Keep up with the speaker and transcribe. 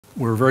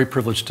we're very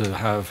privileged to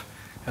have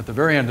at the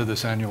very end of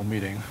this annual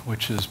meeting,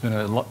 which has been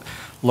a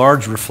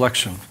large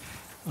reflection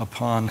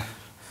upon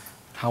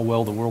how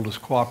well the world is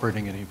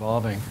cooperating and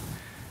evolving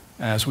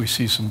as we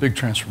see some big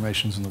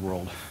transformations in the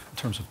world in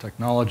terms of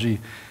technology,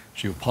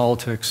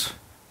 geopolitics,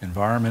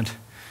 environment,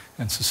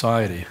 and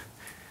society.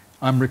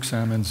 I'm Rick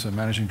Samans, a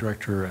Managing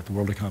Director at the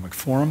World Economic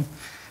Forum,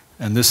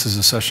 and this is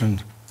a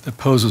session that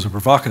poses a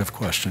provocative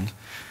question,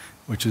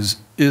 which is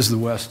the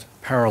West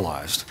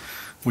paralyzed?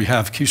 We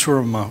have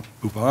Kishore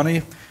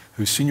Mahbubani,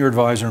 who's Senior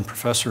Advisor and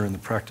Professor in the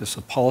Practice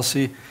of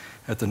Policy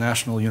at the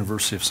National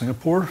University of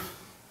Singapore,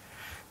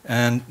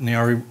 and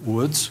Ngaire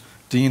Woods,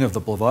 Dean of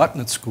the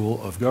Blavatnik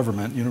School of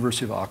Government,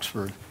 University of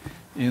Oxford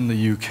in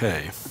the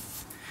UK.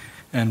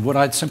 And what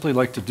I'd simply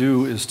like to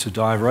do is to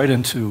dive right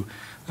into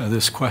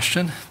this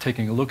question,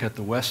 taking a look at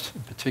the West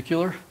in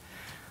particular,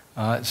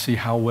 see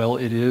how well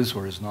it is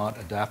or is not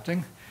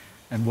adapting,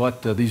 and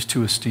what these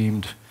two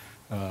esteemed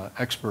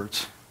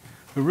experts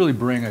who really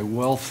bring a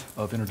wealth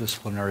of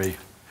interdisciplinary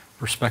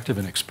perspective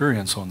and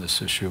experience on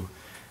this issue,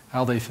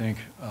 how they think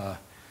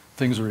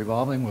things are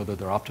evolving, whether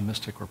they're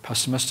optimistic or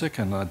pessimistic.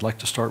 And I'd like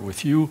to start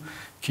with you,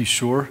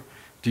 Kishore.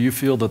 Do you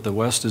feel that the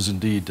West is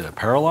indeed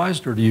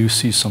paralyzed, or do you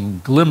see some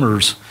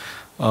glimmers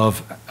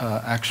of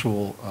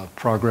actual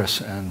progress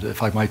and,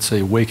 if I might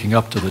say, waking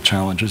up to the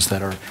challenges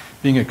that are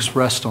being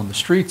expressed on the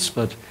streets,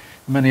 but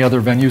many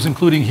other venues,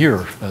 including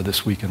here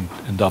this week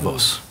in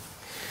Davos?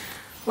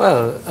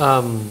 Well,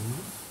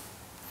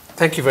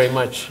 thank you very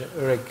much,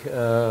 Rick,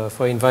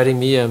 for inviting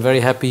me. I'm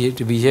very happy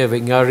to be here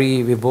with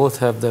Ngaire. We both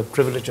have the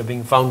privilege of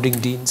being founding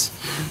deans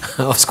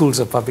of schools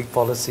of public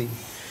policy.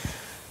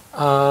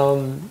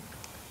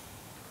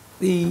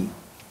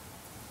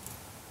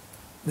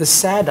 The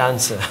sad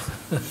answer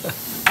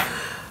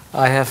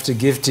I have to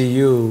give to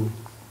you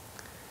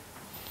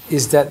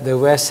is that the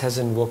West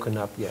hasn't woken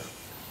up yet.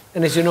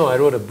 And as you know, I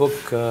wrote a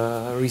book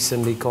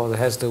recently called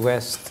Has the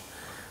West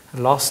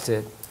Lost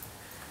It?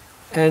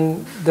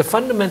 And the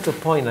fundamental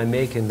point I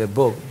make in the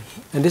book,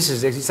 and this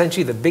is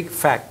essentially the big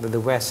fact that the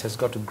West has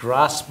got to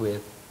grasp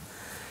with,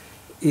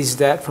 is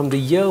that from the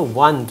year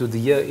 1 to the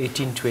year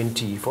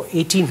 1820, for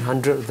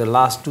 1800 of the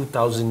last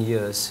 2,000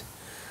 years,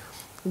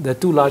 the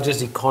two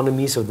largest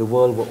economies of the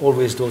world were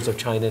always those of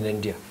China and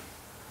India.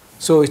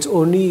 So it's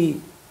only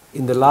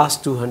in the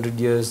last 200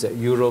 years that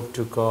Europe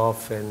took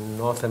off and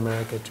North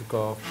America took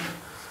off.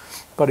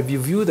 But if you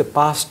view the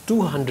past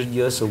 200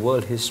 years of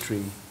world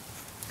history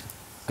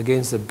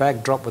against the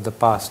backdrop of the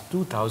past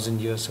 2,000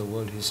 years of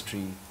world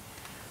history,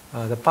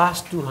 the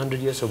past 200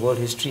 years of world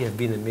history have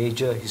been a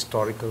major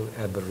historical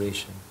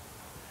aberration.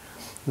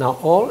 Now,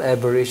 all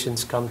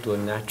aberrations come to a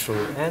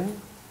natural end,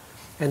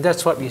 and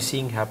that's what we're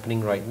seeing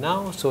happening right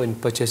now. So in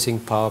purchasing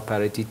power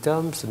parity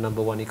terms, the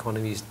number one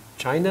economy is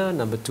China,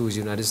 number two is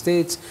United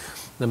States,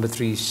 number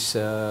three is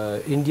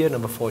India,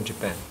 number four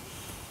Japan.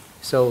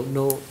 So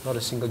no, not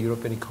a single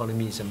European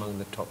economy is among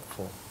the top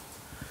four.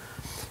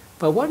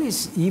 But what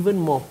is even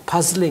more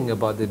puzzling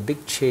about the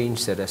big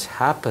change that has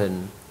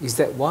happened is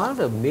that while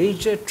a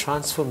major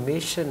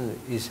transformation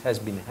has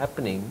been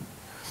happening,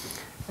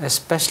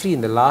 especially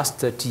in the last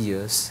 30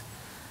 years,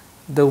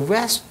 the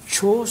West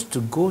chose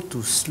to go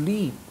to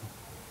sleep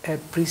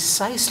at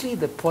precisely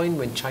the point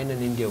when China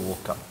and India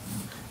woke up.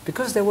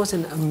 Because there was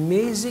an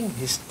amazing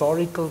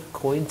historical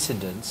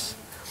coincidence.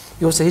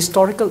 It was a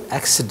historical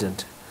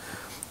accident.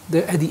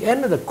 At the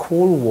end of the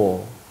Cold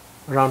War,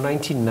 around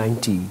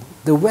 1990,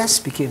 the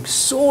West became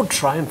so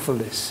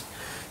triumphalist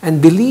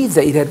and believed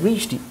that it had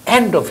reached the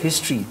end of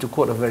history, to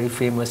quote a very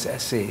famous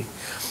essay.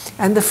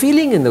 And the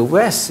feeling in the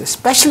West,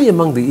 especially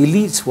among the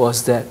elites,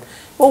 was that,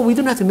 oh, we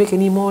don't have to make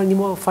any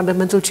more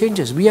fundamental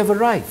changes. We have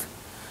arrived.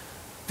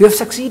 We have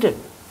succeeded.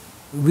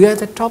 We are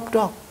the top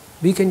dog.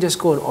 We can just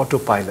go on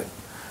autopilot.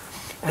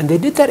 And they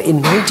did that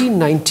in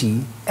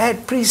 1990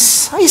 at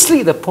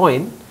precisely the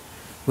point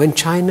when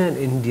China and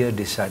India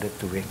decided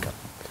to wake up.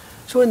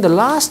 So in the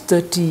last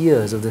 30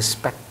 years of the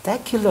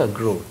spectacular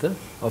growth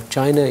of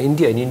China,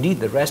 India, and indeed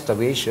the rest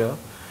of Asia,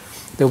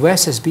 the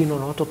West has been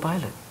on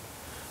autopilot.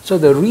 So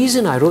the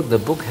reason I wrote the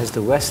book, Has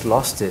the West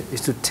Lost It?,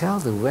 is to tell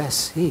the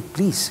West, hey,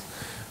 please,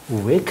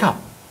 wake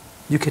up.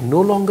 You can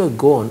no longer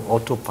go on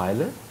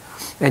autopilot.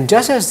 And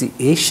just as the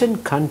Asian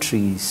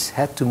countries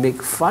had to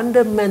make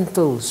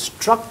fundamental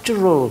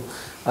structural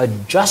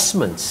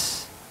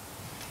adjustments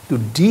to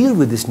deal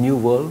with this new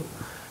world,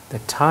 the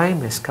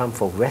time has come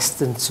for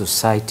Western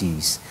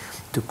societies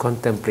to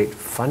contemplate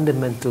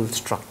fundamental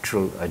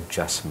structural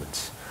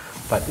adjustments.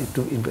 But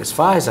as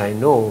far as I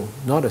know,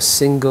 not a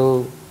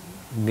single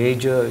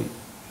major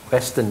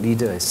Western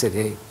leader has said,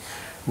 hey,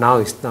 now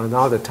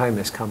the time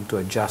has come to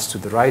adjust to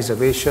the rise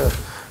of Asia,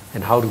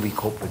 and how do we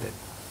cope with it?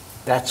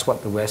 That's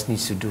what the West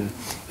needs to do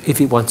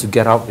if it wants to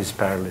get out of this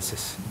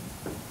paralysis.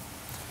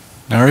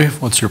 Ngaire,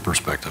 what's your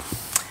perspective?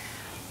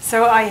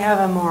 So I have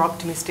a more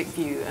optimistic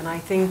view, and I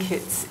think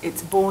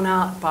it's borne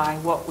out by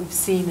what we've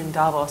seen in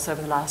Davos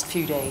over the last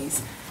few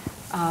days,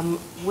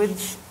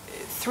 with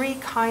three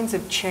kinds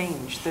of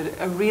change that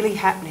are really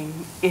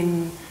happening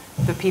in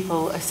the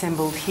people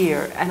assembled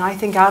here. And I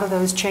think out of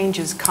those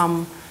changes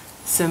come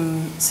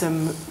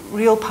some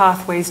real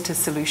pathways to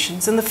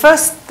solutions. And the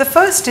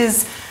first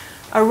is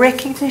a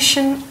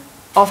recognition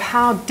of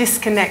how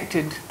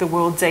disconnected the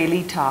world's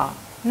elite are,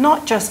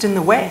 not just in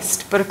the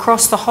West, but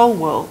across the whole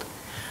world.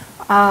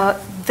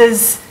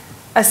 There's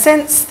a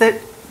sense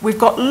that we've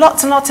got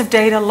lots and lots of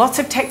data, lots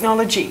of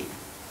technology,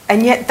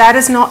 and yet that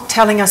is not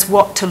telling us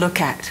what to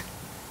look at.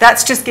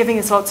 That's just giving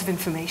us lots of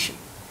information.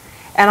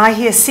 And I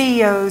hear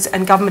CEOs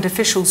and government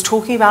officials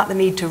talking about the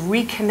need to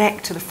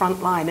reconnect to the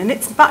front line. And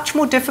it's much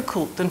more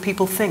difficult than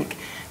people think,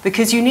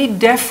 because you need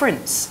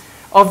deference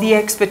of the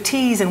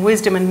expertise and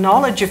wisdom and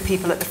knowledge of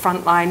people at the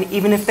front line,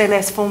 even if they're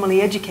less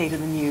formally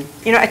educated than you.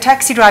 You know, a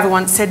taxi driver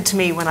once said to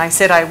me when I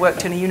said I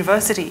worked in a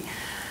university,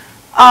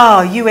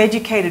 "Oh, you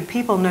educated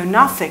people know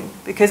nothing,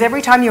 because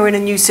every time you're in a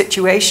new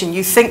situation,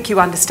 you think you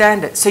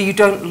understand it, so you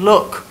don't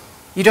look.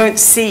 You don't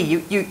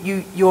see,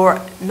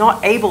 you're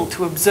not able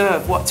to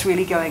observe what's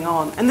really going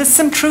on." And there's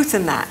some truth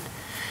in that.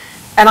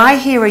 And I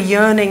hear a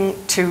yearning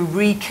to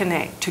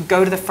reconnect, to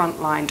go to the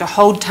front line, to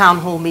hold town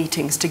hall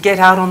meetings, to get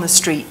out on the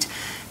street,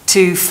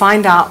 to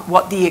find out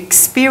what the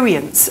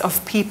experience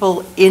of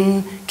people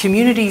in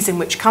communities in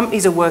which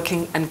companies are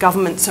working and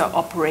governments are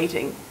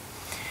operating.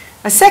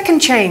 A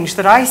second change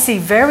that I see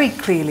very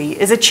clearly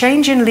is a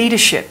change in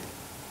leadership.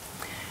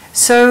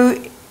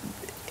 So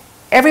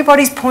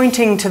everybody's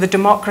pointing to the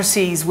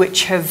democracies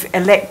which have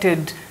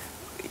elected,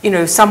 you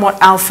know,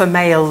 somewhat alpha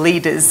male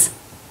leaders.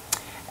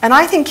 And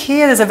I think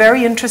here there's a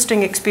very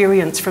interesting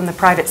experience from the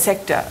private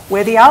sector,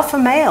 where the alpha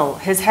male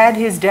has had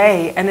his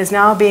day and is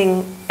now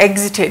being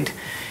exited,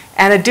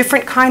 and a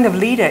different kind of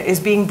leader is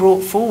being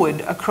brought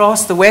forward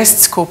across the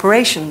West's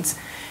corporations.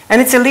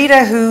 And it's a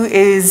leader who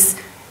is,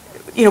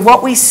 you know,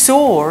 what we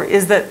saw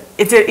is that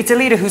it's a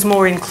leader who's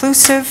more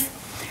inclusive,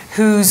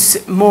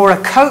 who's more a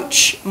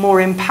coach, more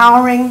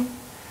empowering,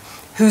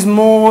 who's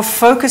more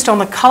focused on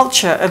the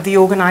culture of the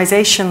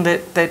organization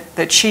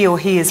that she or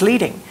he is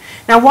leading.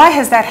 Now, why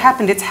has that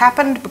happened? It's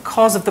happened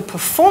because of the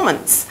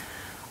performance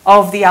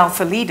of the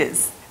alpha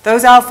leaders.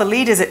 Those alpha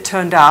leaders, it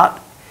turned out,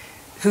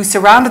 who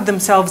surrounded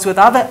themselves with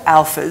other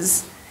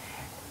alphas,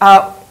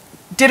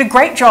 did a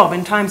great job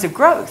in times of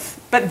growth.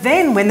 But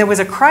then when there was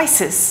a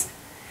crisis,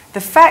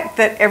 the fact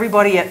that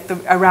everybody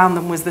around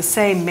them was the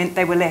same meant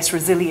they were less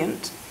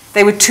resilient.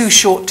 They were too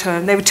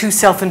short-term, they were too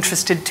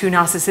self-interested, too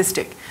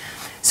narcissistic.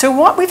 So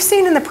what we've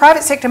seen in the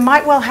private sector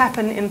might well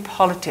happen in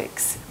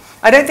politics.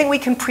 I don't think we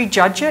can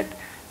prejudge it.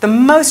 The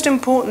most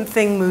important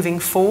thing moving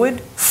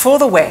forward for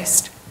the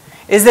West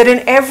is that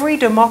in every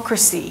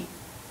democracy,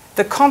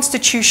 the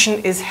Constitution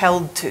is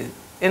held to.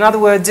 In other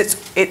words,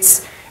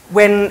 it's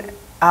when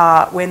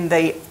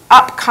the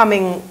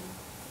upcoming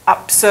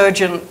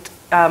upsurgent,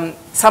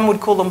 some would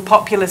call them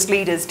populist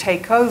leaders,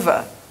 take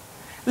over,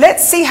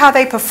 let's see how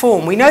they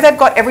perform. We know they've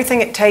got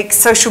everything it takes,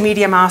 social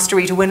media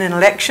mastery, to win an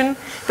election,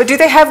 but do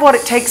they have what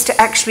it takes to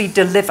actually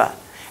deliver?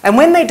 And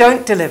when they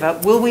don't deliver,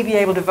 will we be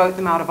able to vote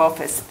them out of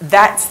office?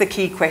 That's the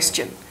key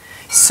question.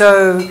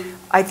 So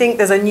I think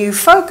there's a new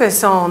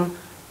focus on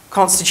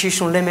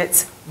constitutional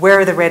limits. Where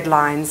are the red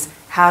lines?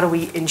 How do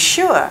we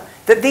ensure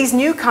that these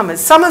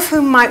newcomers, some of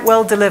whom might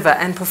well deliver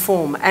and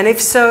perform, and if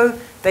so,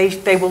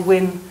 they will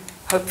win,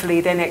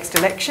 hopefully, their next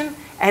election,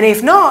 and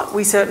if not,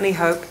 we certainly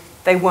hope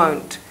they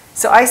won't.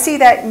 So I see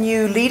that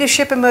new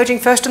leadership emerging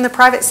first in the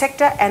private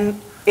sector, and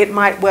it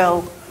might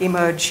well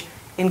emerge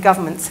in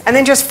governments. And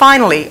then just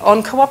finally,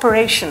 on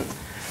cooperation,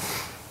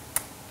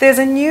 there's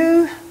a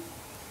new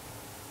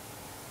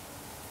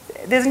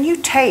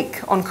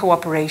take on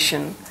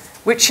cooperation,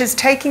 which is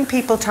taking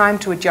people time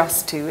to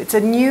adjust to. It's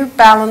a new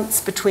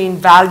balance between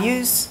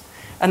values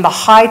and the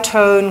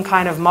high-tone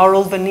kind of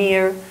moral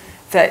veneer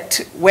that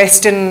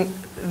Western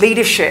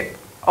leadership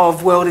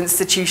of world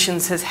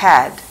institutions has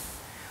had,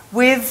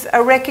 with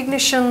a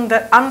recognition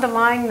that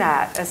underlying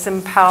that are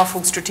some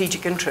powerful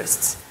strategic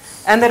interests,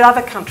 and that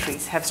other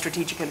countries have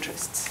strategic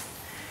interests.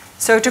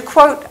 So to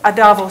quote a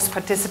Davos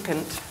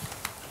participant,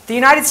 the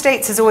United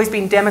States has always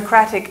been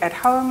democratic at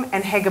home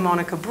and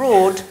hegemonic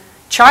abroad.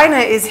 China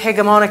is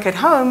hegemonic at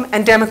home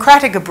and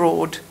democratic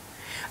abroad.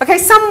 Okay,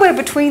 somewhere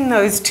between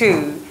those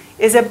two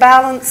is a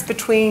balance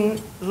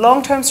between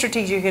long-term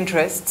strategic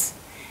interests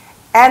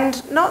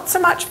and not so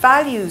much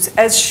values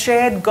as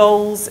shared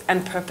goals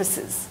and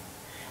purposes.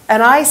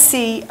 And I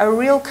see a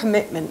real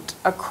commitment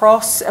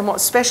across, and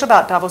what's special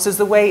about Davos is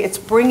the way it's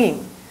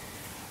bringing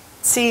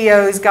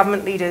CEOs,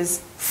 government leaders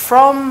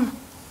from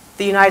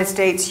the United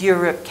States,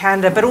 Europe,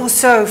 Canada, but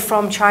also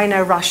from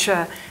China,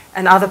 Russia,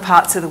 and other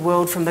parts of the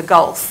world, from the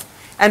Gulf,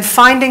 and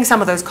finding some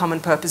of those common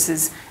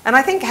purposes. And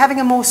I think having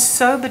a more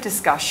sober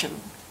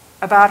discussion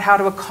about how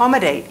to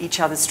accommodate each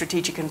other's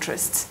strategic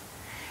interests,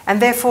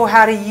 and therefore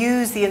how to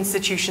use the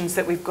institutions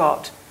that we've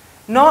got,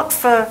 not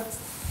for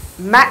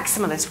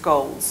maximalist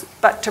goals,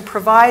 but to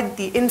provide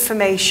the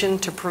information,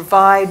 to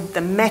provide the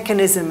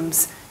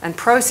mechanisms and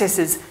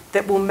processes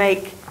that will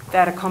make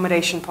that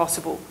accommodation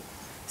possible.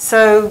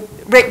 So,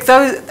 Rick,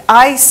 though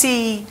I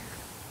see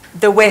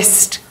the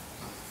West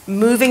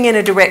moving in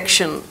a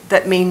direction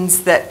that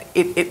means that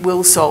it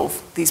will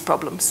solve these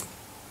problems.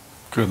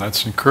 Good,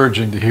 that's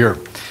encouraging to hear.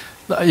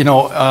 You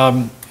know,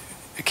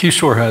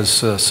 Kishore has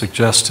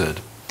suggested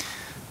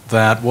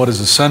that what is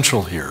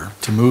essential here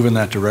to move in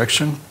that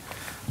direction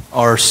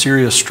are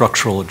serious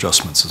structural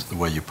adjustments, is the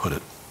way you put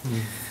it.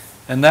 Mm.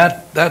 And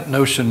that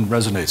notion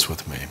resonates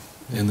with me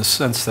in the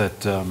sense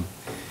that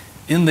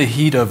in the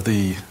heat of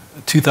the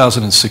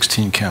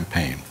 2016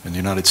 campaign in the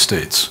United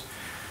States,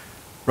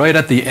 right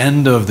at the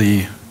end of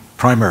the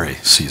primary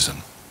season,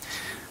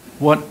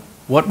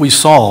 what we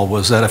saw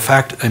was that, in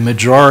fact, a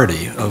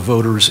majority of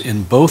voters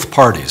in both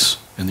parties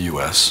in the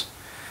US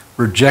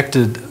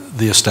rejected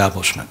the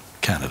establishment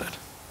candidate.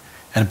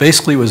 And it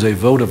basically was a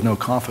vote of no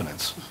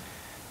confidence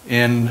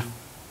in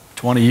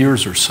 20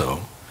 years or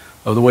so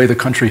of the way the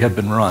country had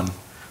been run,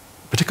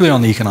 particularly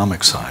on the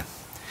economic side.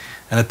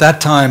 And at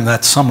that time,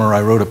 that summer,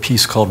 I wrote a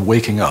piece called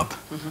Waking Up,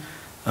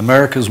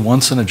 America's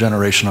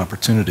once-in-a-generation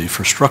opportunity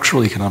for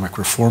structural economic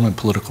reform and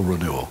political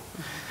renewal.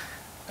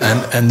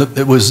 And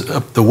it was,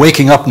 the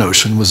waking up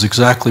notion was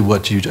exactly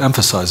what you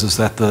emphasize, is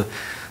that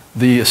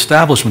the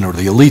establishment, or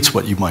the elites,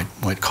 what you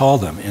might call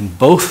them, in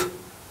both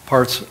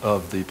parts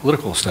of the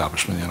political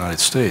establishment in the United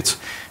States,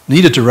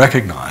 needed to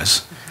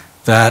recognize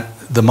that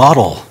the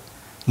model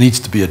needs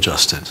to be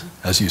adjusted,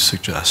 as you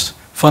suggest,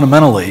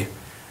 fundamentally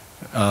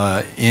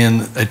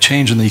in a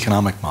change in the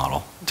economic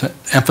model, to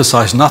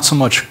emphasize not so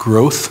much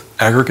growth,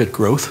 aggregate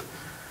growth,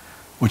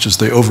 which is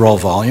the overall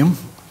volume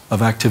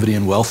of activity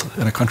and wealth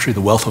in a country,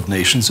 the wealth of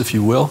nations, if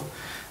you will,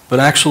 but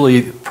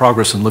actually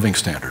progress in living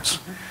standards,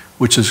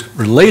 which is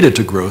related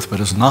to growth but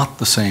is not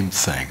the same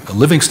thing. A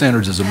living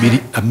standards is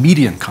a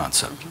median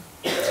concept.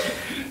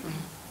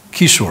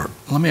 Kishore,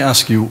 let me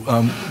ask you,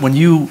 when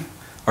you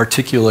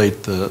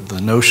articulate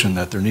the notion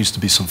that there needs to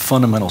be some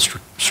fundamental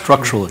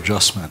structural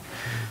adjustment,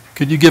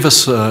 could you give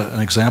us an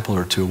example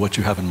or two of what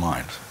you have in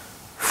mind?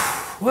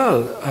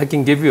 Well, I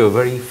can give you a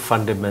very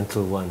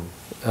fundamental one.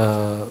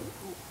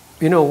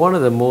 You know, one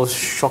of the most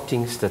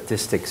shocking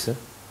statistics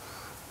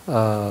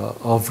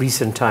of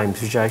recent times,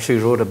 which I actually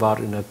wrote about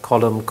in a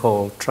column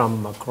called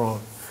Trump, Macron,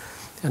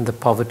 and the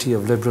Poverty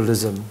of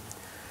Liberalism,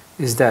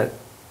 is that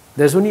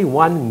there's only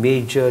one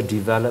major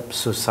developed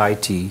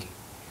society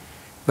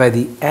where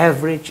the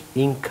average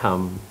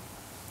income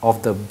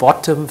of the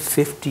bottom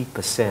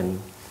 50%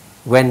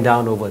 went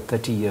down over a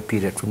 30-year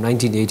period from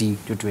 1980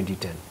 to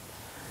 2010.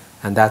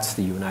 And that's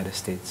the United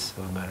States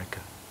of America.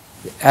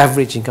 The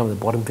average income of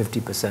the bottom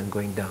 50%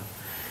 going down.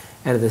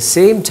 And at the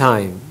same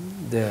time,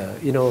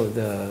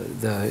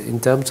 in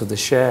terms of the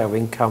share of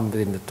income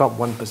within the top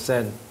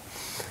 1%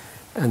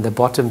 and the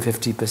bottom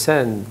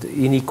 50%,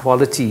 the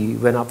inequality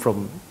went up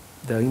from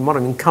the amount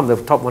of income the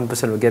top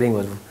 1% were getting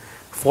was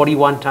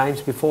 41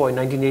 times before in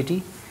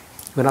 1980,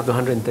 went up to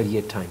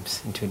 138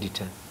 times in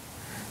 2010.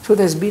 So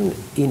there's been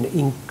an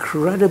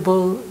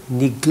incredible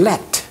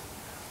neglect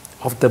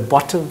of the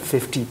bottom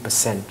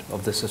 50%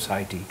 of the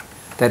society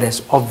that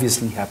has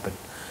obviously happened.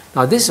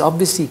 Now this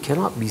obviously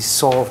cannot be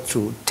solved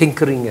through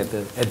tinkering at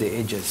the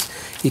edges.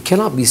 It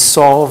cannot be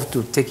solved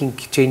through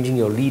changing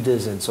your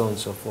leaders and so on and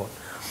so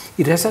forth.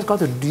 It has got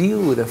to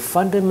deal with a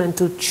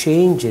fundamental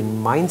change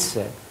in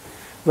mindset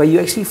where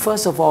you actually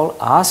first of all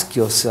ask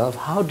yourself,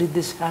 how did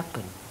this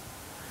happen?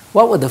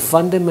 What were the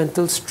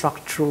fundamental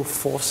structural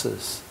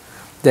forces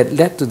that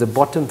led to the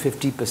bottom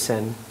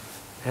 50%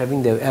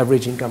 having their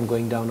average income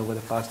going down over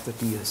the past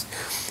 30 years?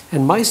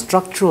 And my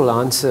structural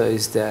answer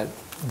is that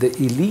the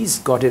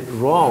elites got it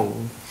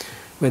wrong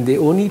when they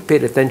only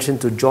paid attention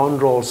to John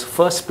Rawls'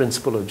 first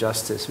principle of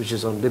justice, which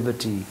is on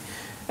liberty,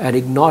 and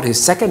ignored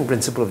his second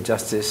principle of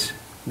justice,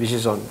 which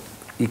is on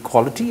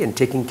equality and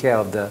taking care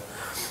of the...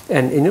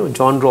 And you know,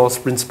 John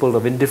Rawls' principle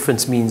of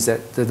indifference means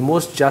that the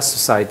most just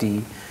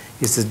society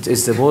is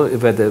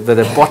where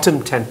the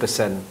bottom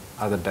 10%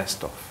 are the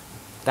best off.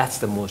 That's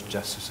the most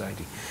just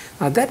society.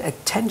 Now that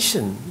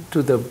attention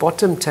to the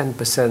bottom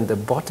 10%, the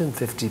bottom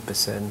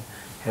 50%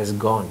 has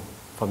gone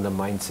from the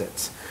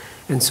mindsets.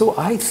 And so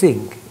I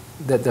think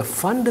that the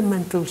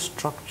fundamental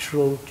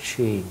structural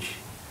change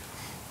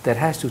that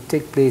has to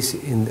take place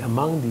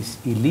among these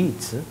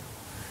elites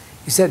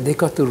is that they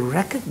got to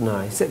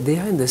recognize that they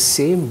are in the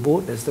same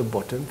boat as the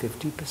bottom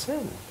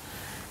 50%.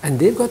 And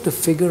they've got to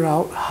figure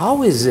out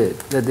how is it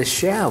that the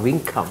share of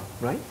income,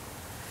 right,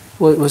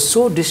 well, it was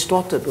so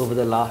distorted over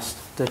the last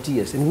 30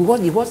 years. And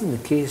it wasn't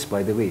the case,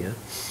 by the way,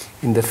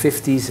 in the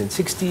 50s and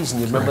 60s. And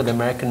you remember the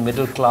American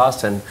middle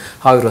class and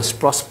how it was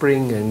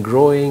prospering and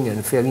growing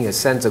and feeling a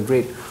sense of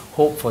great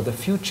hope for the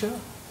future.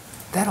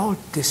 That all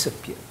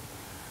disappeared.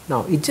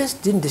 Now, it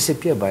just didn't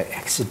disappear by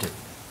accident.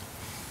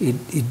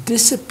 It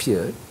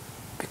disappeared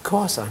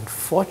because,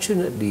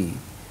 unfortunately,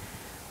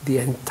 the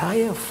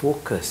entire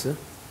focus,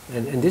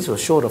 and this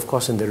was showed, of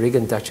course, in the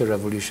Reagan-Thatcher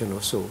revolution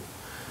or so,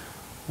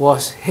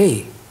 was,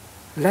 hey,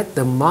 let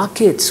the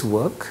markets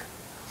work.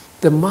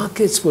 The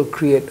markets will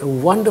create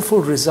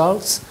wonderful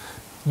results.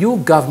 You,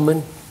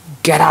 government,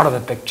 get out of the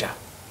picture.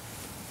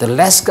 The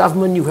less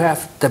government you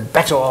have, the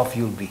better off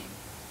you'll be.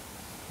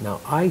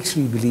 Now, I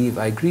actually believe,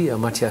 I agree with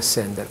Amartya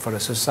Sen, that for a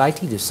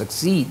society to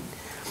succeed,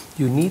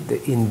 you need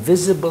the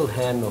invisible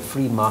hand of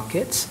free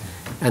markets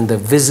and the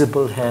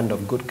visible hand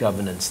of good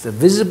governance. The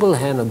visible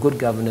hand of good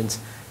governance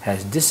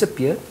has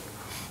disappeared.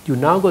 You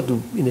now got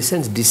to, in a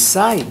sense,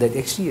 decide that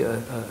actually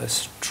a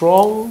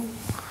strong,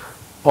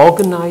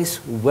 organized,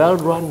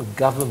 well-run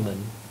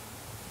government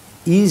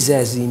is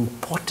as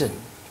important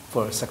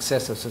for a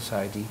success of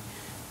society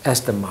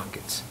as the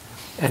markets.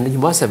 And you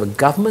must have a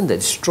government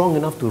that's strong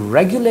enough to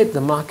regulate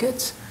the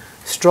markets,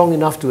 strong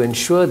enough to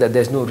ensure that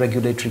there's no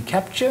regulatory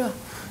capture,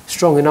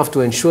 strong enough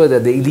to ensure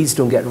that the elites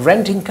don't get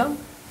rent income,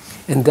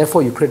 and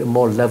therefore you create a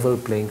more level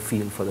playing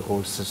field for the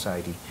whole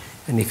society.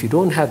 And if you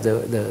don't have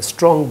the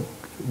strong,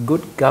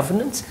 good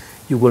governance,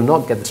 you will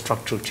not get the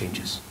structural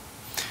changes.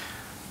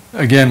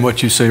 Again,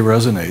 what you say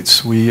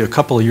resonates. We, a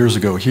couple of years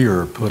ago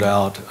here, put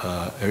out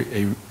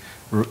a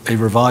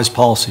revised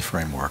policy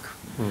framework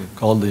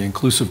called the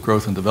Inclusive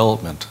Growth and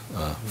Development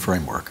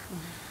Framework,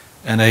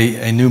 and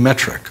a new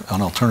metric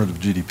on alternative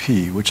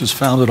GDP, which is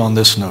founded on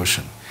this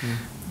notion.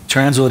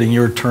 Translating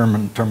your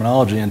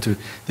terminology into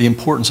the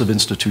importance of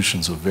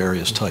institutions of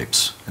various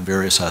types and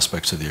various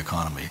aspects of the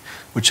economy,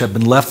 which have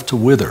been left to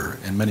wither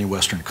in many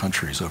Western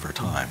countries over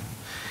time.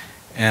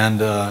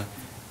 And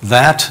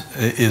that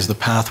is the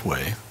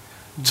pathway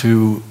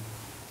to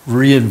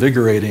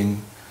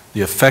reinvigorating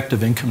the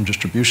effective income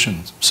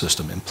distribution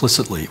system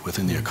implicitly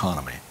within the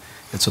economy.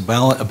 It's a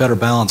better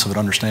balance of an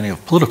understanding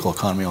of political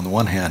economy on the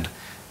one hand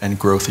and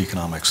growth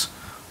economics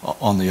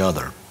on the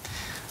other.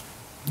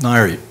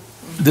 Ngaire,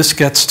 this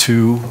gets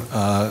to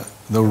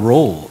the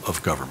role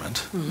of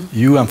government.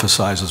 You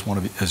emphasize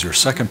as your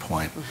second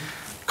point,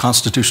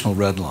 constitutional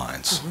red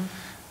lines,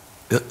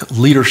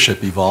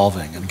 leadership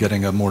evolving and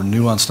getting a more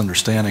nuanced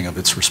understanding of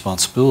its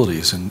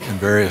responsibilities in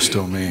various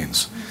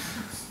domains.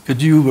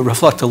 Could you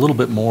reflect a little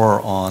bit more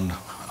on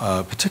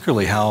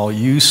particularly how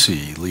you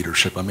see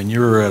leadership? I mean,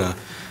 you're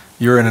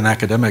in an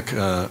academic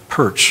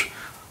perch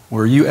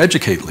where you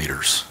educate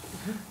leaders.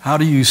 How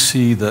do you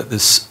see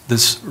this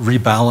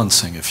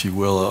rebalancing, if you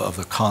will, of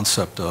the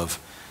concept of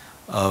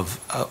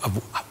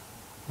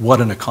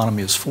what an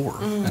economy is for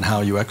and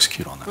how you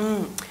execute on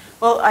that?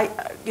 Well,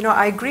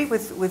 I agree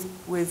with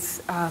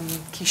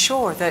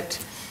Kishore that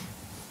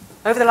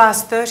over the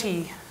last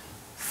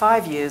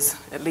 35 years,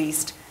 at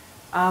least,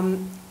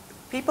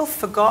 people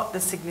forgot the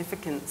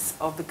significance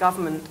of the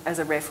government as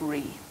a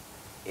referee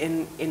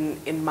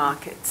in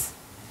markets.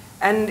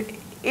 And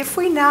if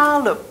we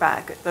now look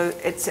back,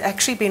 it's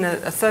actually been a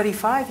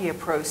 35-year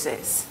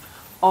process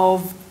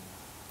of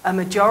a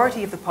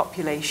majority of the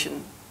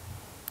population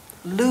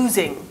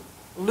losing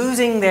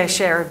their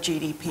share of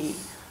GDP,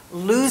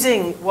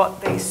 losing what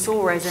they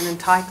saw as an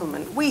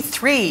entitlement. We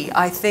three,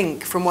 I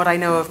think, from what I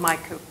know of my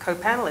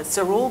co-panelists,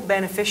 are all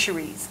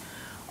beneficiaries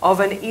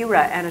of an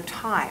era and a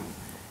time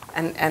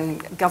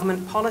and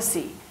government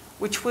policy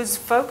which was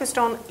focused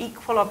on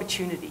equal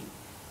opportunity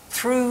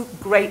through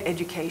great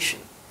education.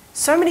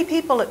 So many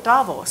people at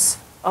Davos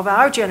of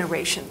our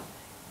generation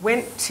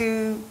went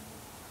to,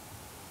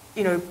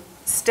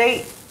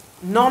 state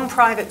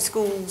non-private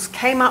schools,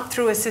 came up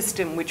through a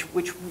system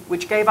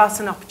which gave us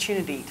an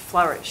opportunity to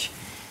flourish.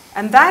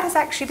 And that has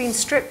actually been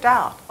stripped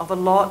out of a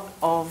lot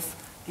of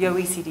the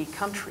OECD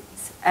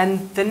countries.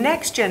 And the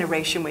next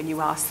generation, when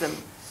you ask them,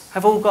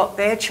 have all got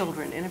their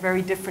children in a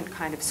very different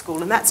kind of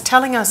school. And that's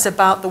telling us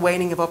about the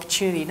waning of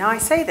opportunity. Now, I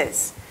say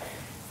this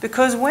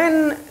because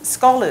when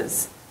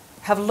scholars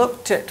have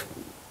looked at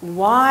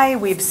why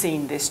we've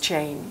seen this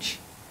change,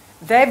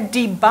 they've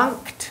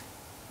debunked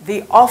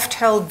the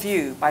oft-held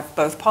view by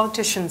both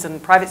politicians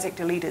and private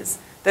sector leaders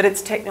that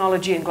it's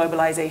technology and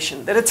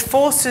globalization, that it's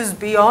forces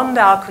beyond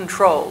our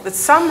control, that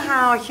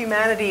somehow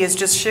humanity is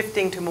just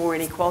shifting to more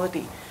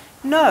inequality.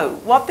 No,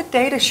 what the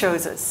data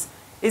shows us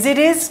is it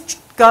is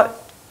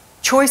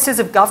choices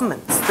of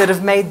governments that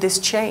have made this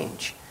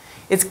change.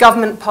 It's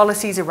government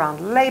policies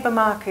around labor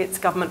markets,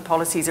 government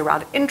policies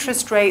around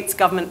interest rates,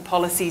 government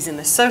policies in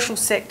the social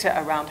sector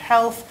around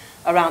health,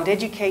 around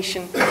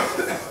education.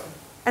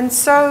 And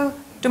so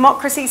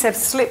democracies have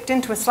slipped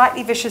into a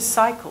slightly vicious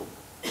cycle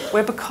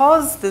where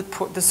because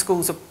the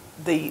schools,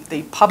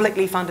 the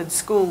publicly funded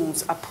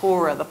schools are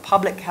poorer, the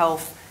public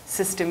health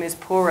system is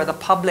poorer, the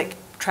public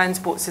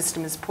transport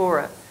system is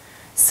poorer,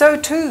 so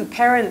too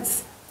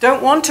parents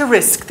don't want to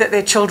risk that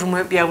their children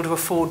won't be able to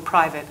afford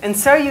private. And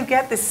so you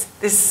get this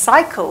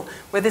cycle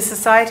where the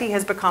society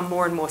has become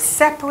more and more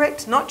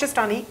separate, not just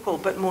unequal,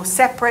 but more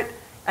separate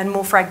and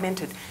more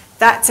fragmented.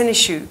 That's an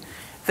issue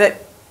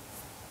that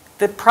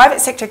the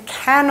private sector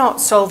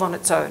cannot solve on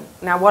its own.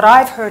 Now, what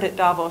I've heard at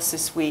Davos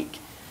this week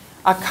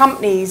are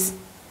companies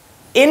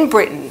in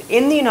Britain,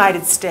 in the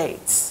United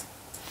States,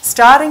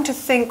 starting to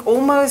think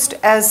almost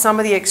as some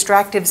of the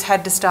extractives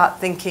had to start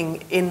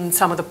thinking in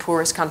some of the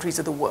poorest countries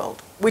of the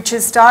world, which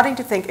is starting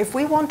to think, if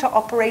we want to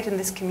operate in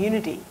this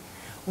community,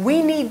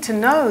 we need to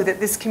know that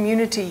this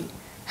community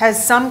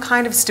has some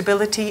kind of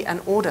stability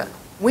and order.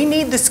 We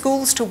need the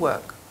schools to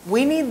work.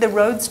 We need the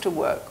roads to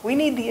work. We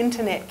need the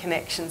internet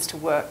connections to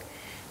work.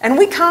 And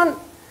we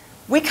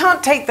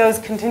can't take those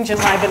contingent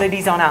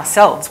liabilities on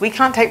ourselves. We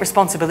can't take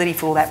responsibility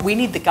for all that. We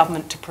need the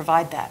government to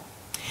provide that.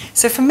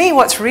 So for me,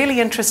 what's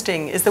really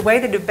interesting is the way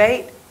the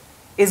debate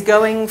is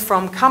going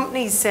from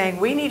companies saying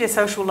we need a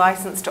social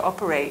license to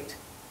operate,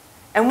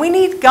 and we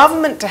need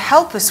government to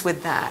help us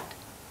with that.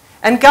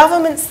 And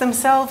governments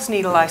themselves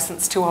need a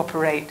license to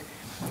operate.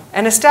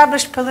 And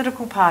established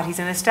political parties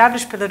and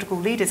established political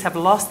leaders have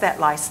lost that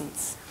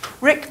license.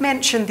 Rick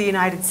mentioned the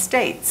United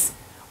States,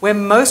 where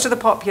most of the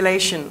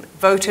population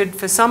voted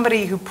for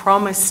somebody who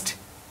promised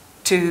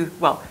to,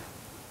 well,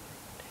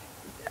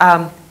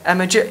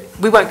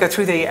 we won't go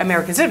through the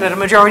American system, but a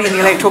majority in the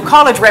Electoral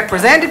College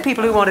represented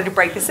people who wanted to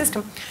break the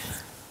system.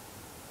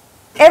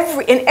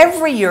 In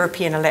every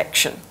European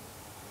election,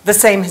 the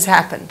same has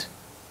happened.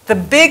 The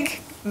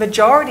big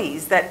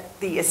majorities that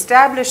the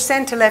established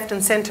centre-left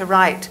and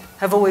centre-right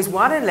have always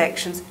won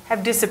elections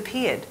have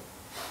disappeared.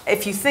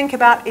 If you think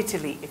about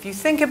Italy, if you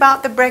think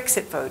about the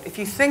Brexit vote, if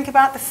you think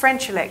about the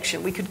French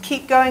election, we could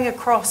keep going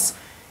across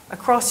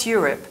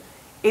Europe.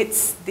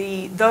 It's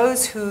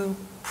those who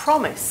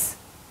promise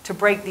to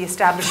break the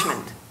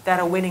establishment that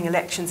are winning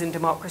elections in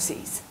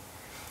democracies.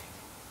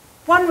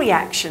 One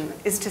reaction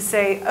is to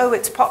say, oh,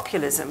 it's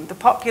populism. The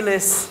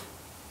populists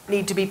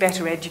need to be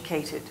better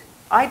educated.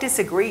 I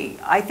disagree.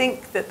 I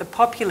think that the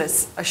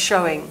populists are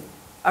showing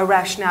a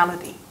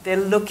rationality. They're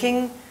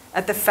looking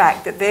at the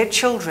fact that their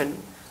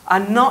children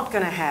are not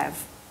going to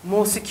have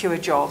more secure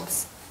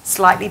jobs,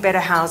 slightly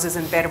better houses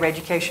and better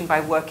education by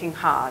working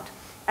hard.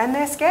 And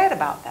they're scared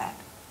about that.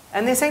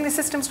 And they're saying the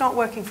system's not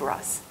working for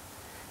us.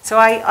 So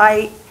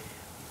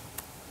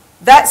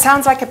that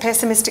sounds like a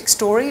pessimistic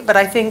story, but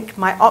I think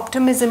my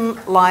optimism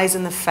lies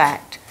in the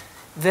fact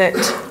that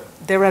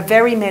there are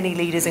very many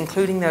leaders,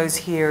 including those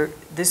here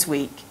this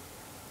week,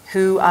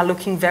 who are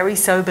looking very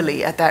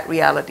soberly at that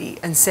reality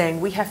and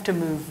saying we have to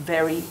move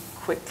very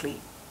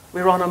quickly.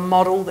 We're on a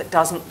model that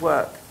doesn't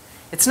work.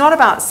 It's not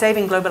about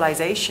saving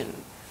globalization.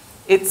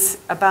 It's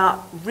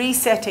about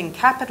resetting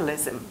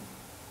capitalism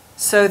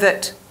so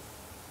that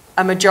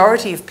a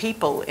majority of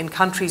people in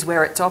countries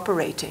where it's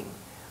operating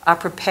are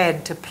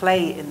prepared to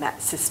play in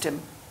that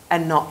system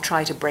and not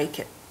try to break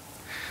it.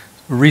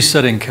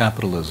 Resetting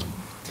capitalism.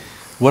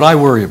 What I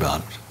worry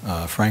about,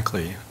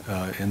 frankly,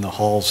 in the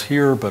halls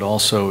here, but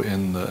also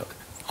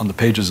on the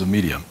pages of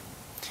media,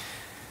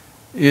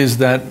 is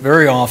that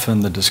very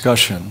often the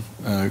discussion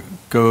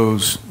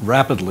goes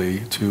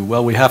rapidly to,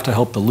 well, we have to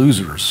help the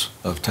losers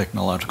of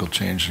technological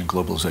change and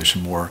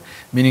globalization more,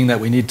 meaning that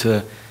we need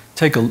to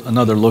take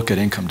another look at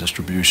income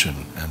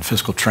distribution and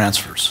fiscal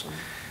transfers.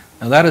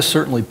 Now that is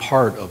certainly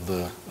part of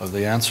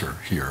the answer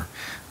here,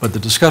 but the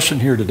discussion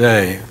here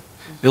today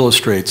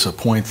illustrates a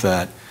point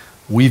that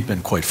we've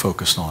been quite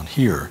focused on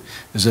here,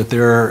 is that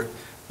there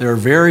are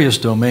various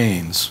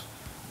domains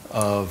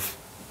of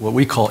what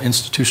we call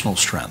institutional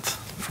strength,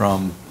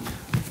 from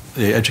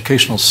the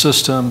educational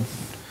system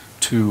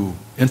to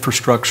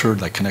infrastructure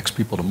that connects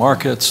people to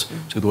markets,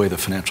 to the way the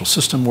financial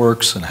system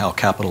works and how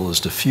capital is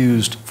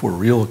diffused for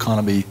real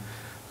economy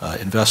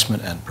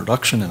investment and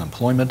production and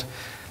employment,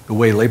 the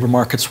way labor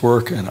markets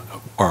work and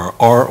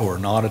are or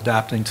not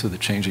adapting to the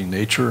changing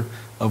nature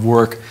of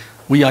work.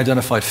 We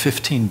identified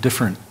 15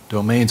 different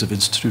domains of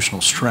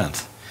institutional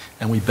strength,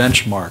 and we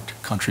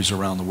benchmarked countries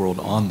around the world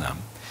on them.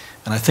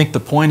 And I think the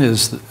point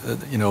is,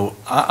 that,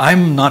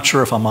 I'm not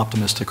sure if I'm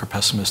optimistic or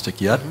pessimistic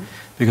yet,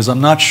 because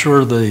I'm not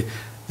sure the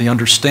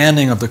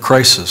understanding of the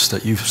crisis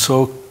that you've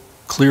so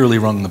clearly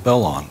rung the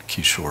bell on,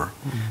 Kishore,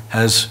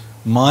 has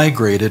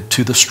migrated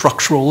to the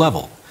structural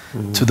level,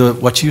 to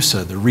what you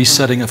said, the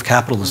resetting of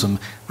capitalism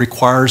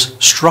requires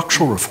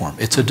structural reform.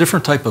 It's a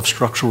different type of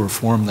structural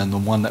reform than the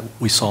one that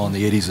we saw in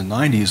the 80s and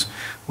 90s,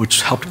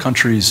 which helped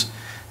countries,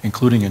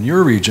 including in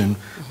your region,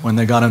 when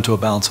they got into a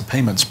balance of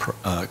payments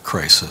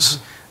crisis.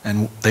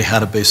 And they had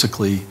to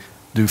basically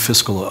do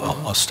fiscal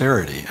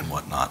austerity and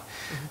whatnot.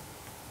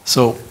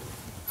 So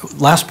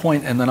last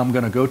point, and then I'm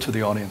going to go to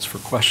the audience for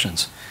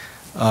questions.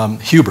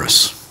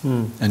 Hubris.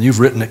 And you've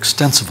written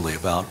extensively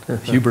about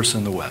hubris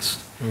in the West.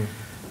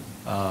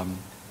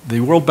 The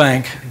World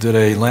Bank did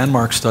a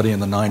landmark study in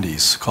the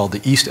 90s called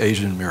the East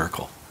Asian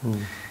Miracle.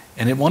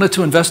 And it wanted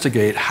to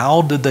investigate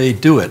how did they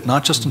do it,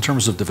 not just in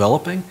terms of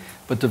developing,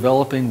 but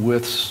developing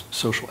with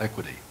social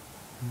equity.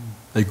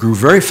 They grew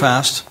very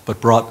fast, but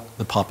brought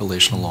the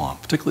population along,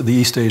 particularly the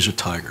East Asia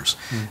tigers.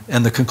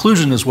 And the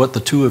conclusion is what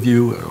the two of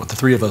you, or the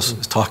three of us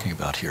is talking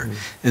about here,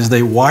 is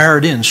they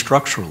wired in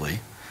structurally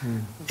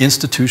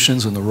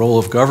institutions and the role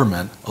of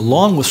government,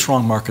 along with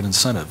strong market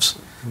incentives,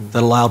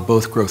 that allowed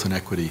both growth and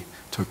equity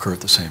to occur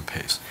at the same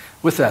pace.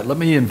 With that, let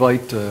me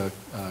invite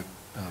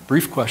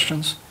brief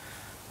questions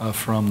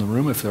from the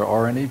room. If there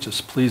are any,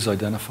 just please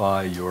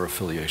identify your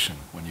affiliation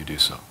when you do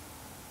so.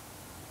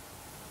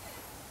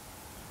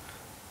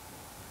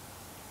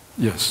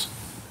 Yes.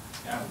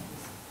 Yeah.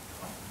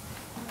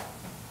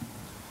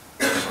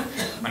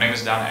 My name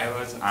is Daan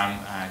Eilert. I'm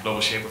a global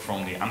shaper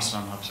from the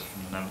Amsterdam hub, so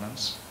from the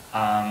Netherlands.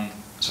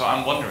 So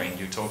I'm wondering,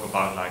 you talk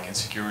about like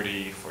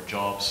insecurity for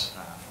jobs,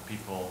 for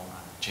people,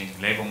 changing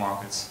labor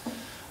markets.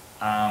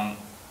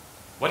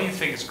 What do you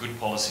think is good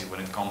policy when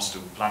it comes to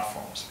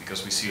platforms?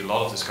 Because we see a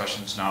lot of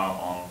discussions now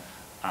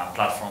on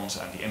platforms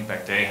and the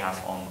impact they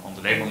have on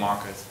the labor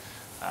market.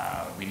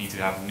 we need to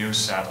have a new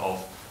set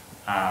of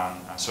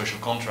social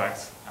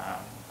contract,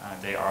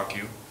 they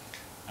argue.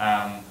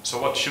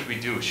 So what should we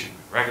do? Should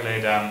we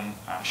regulate them?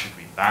 Should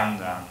we ban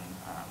them?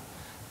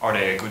 Are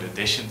they a good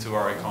addition to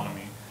our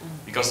economy?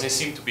 Because they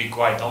seem to be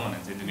quite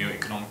dominant in the new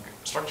economic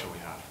structure we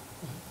have.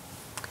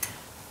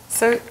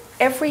 So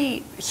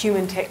every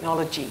human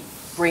technology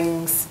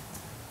brings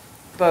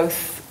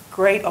both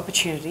great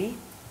opportunity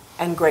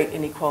and great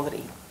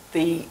inequality.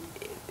 The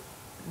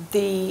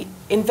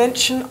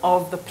invention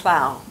of the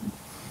plough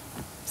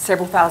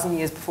several thousand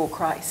years before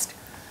Christ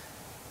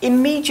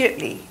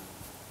immediately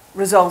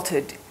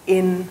resulted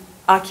in,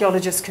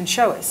 archaeologists can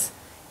show us,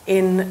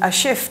 in a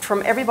shift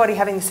from everybody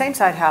having the same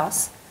side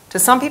house to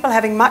some people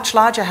having much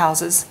larger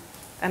houses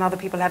and other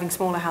people having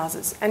smaller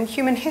houses. And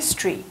human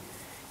history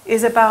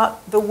is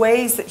about the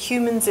ways that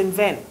humans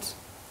invent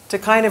to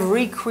kind of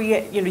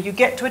recreate, you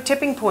get to a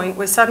tipping point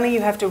where suddenly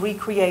you have to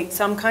recreate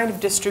some kind of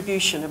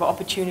distribution of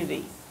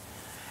opportunity.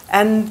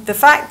 And the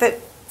fact that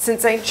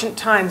since ancient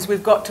times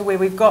we've got to where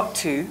we've got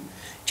to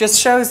just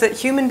shows that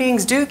human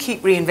beings do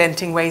keep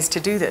reinventing ways to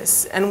do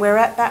this. And we're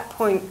at that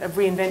point of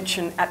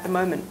reinvention at the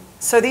moment.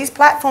 So these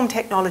platform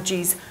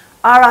technologies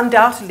are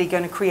undoubtedly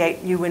going to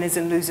create new winners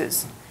and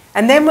losers.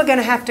 And then we're going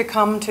to have to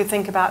come to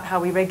think about how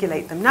we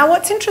regulate them. Now,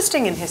 what's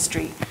interesting in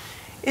history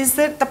is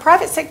that the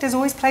private sector has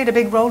always played a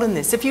big role in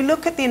this. If you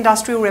look at the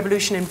Industrial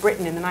Revolution in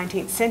Britain in the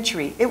 19th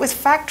century, it was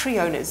factory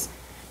owners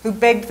who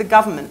begged the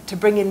government to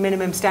bring in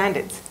minimum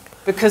standards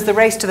because the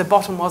race to the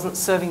bottom wasn't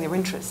serving their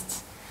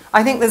interests.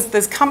 I think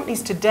there's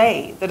companies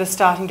today that are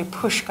starting to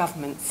push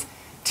governments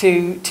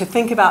to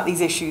think about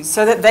these issues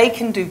so that they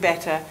can do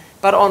better,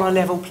 but on a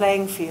level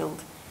playing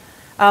field.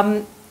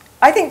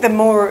 I think the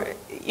more,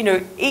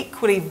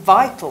 equally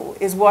vital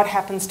is what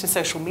happens to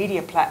social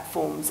media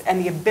platforms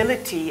and the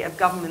ability of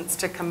governments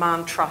to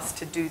command trust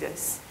to do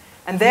this.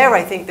 And there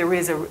I think there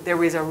is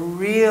a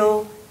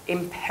real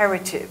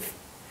imperative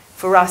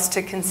for us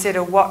to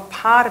consider what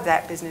part of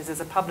that business is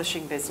a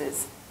publishing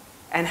business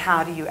and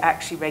how do you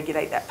actually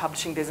regulate that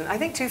publishing business. I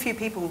think too few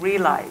people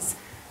realize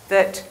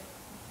that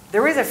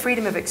there is a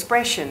freedom of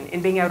expression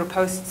in being able to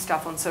post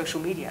stuff on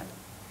social media.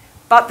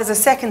 But there's a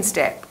second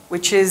step,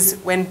 which is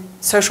when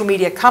social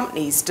media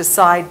companies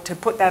decide to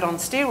put that on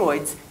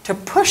steroids to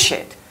push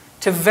it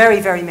to very,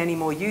 very many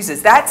more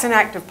users. That's an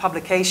act of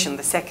publication,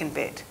 the second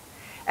bit.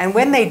 And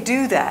when they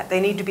do that,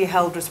 they need to be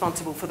held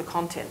responsible for the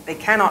content. They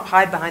cannot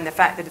hide behind the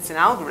fact that it's an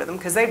algorithm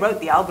because they wrote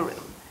the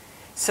algorithm.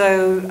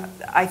 So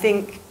I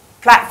think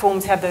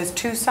platforms have those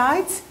two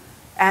sides.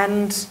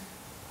 And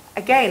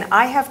again,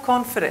 I have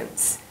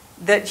confidence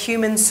that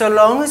humans, so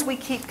long as we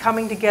keep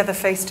coming together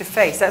face to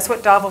face, that's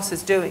what Davos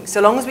is doing, so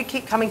long as we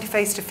keep coming to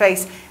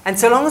face, and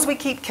so long as we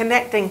keep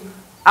connecting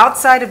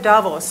outside of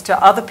Davos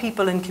to other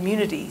people and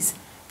communities,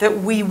 that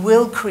we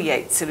will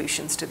create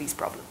solutions to these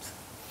problems.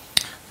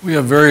 We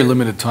have very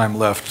limited time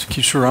left.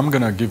 Kishore, I'm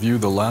going to give you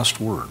the last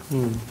word.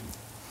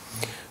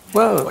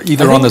 Well,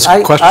 either on this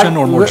question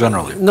or more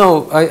generally.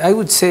 No, I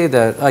would say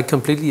that I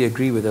completely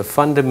agree with the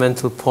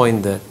fundamental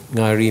point that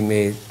Ngaire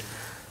made,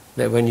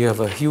 that when you have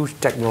a huge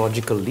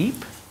technological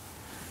leap,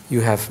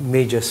 you have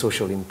major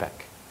social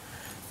impact.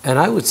 And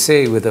I would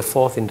say with the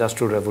fourth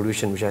industrial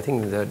revolution, which I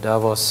think the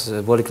Davos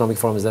World Economic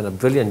Forum has done a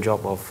brilliant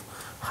job of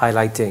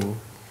highlighting,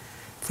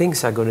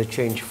 things are going to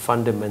change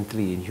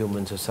fundamentally in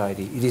human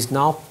society. It is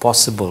now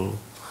possible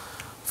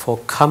for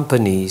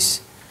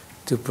companies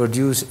to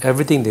produce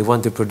everything they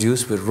want to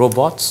produce with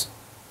robots,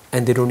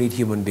 and they don't need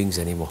human beings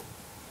anymore.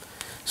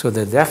 So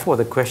therefore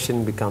the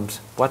question becomes,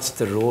 what's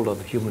the role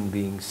of human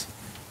beings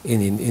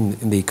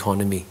in the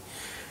economy?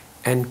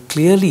 And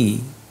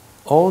clearly,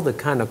 all the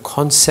kind of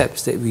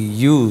concepts that we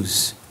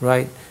use,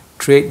 right?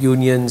 Trade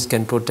unions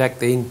can protect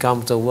the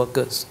incomes of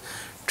workers.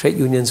 Trade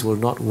unions will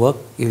not work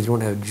if you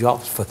don't have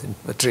jobs for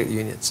the trade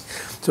unions.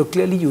 So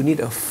clearly you need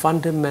a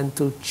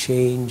fundamental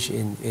change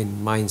in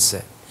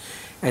mindset.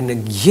 And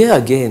then here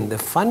again, the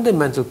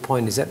fundamental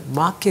point is that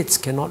markets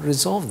cannot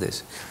resolve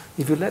this.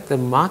 If you let the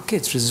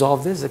markets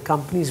resolve this, the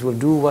companies will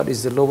do what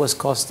is the lowest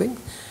cost thing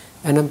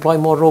and employ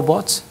more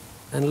robots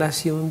and less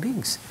human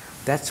beings.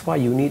 That's why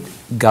you need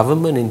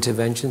government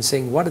intervention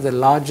saying, what are the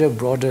larger,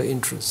 broader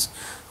interests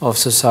of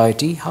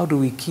society? How do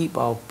we keep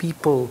our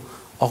people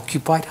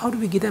occupied? How do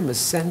we give them a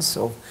sense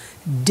of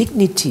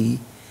dignity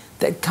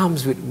that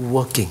comes with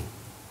working?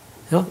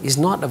 It's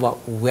not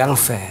about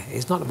welfare.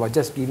 It's not about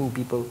just giving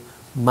people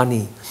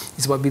money.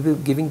 It's about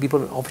giving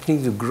people an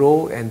opportunity to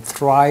grow and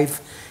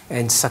thrive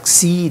and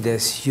succeed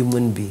as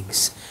human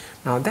beings.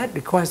 Now that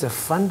requires a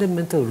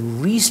fundamental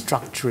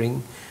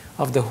restructuring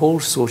of the whole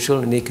social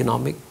and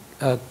economic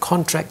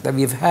contract that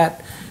we've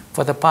had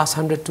for the past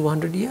 100,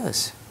 200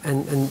 years.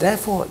 And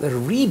therefore, the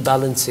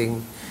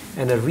rebalancing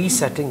and a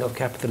resetting of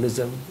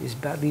capitalism is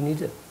badly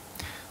needed.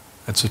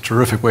 That's a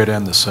terrific way to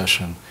end the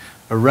session.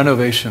 A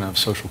renovation of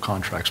social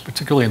contracts,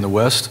 particularly in the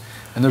West,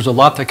 and there's a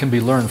lot that can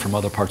be learned from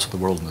other parts of the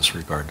world in this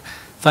regard.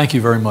 Thank you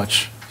very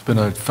much. It's been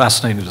a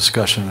fascinating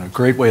discussion and a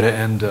great way to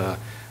end a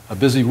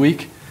busy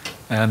week.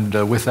 And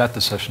with that,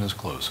 the session is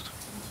closed.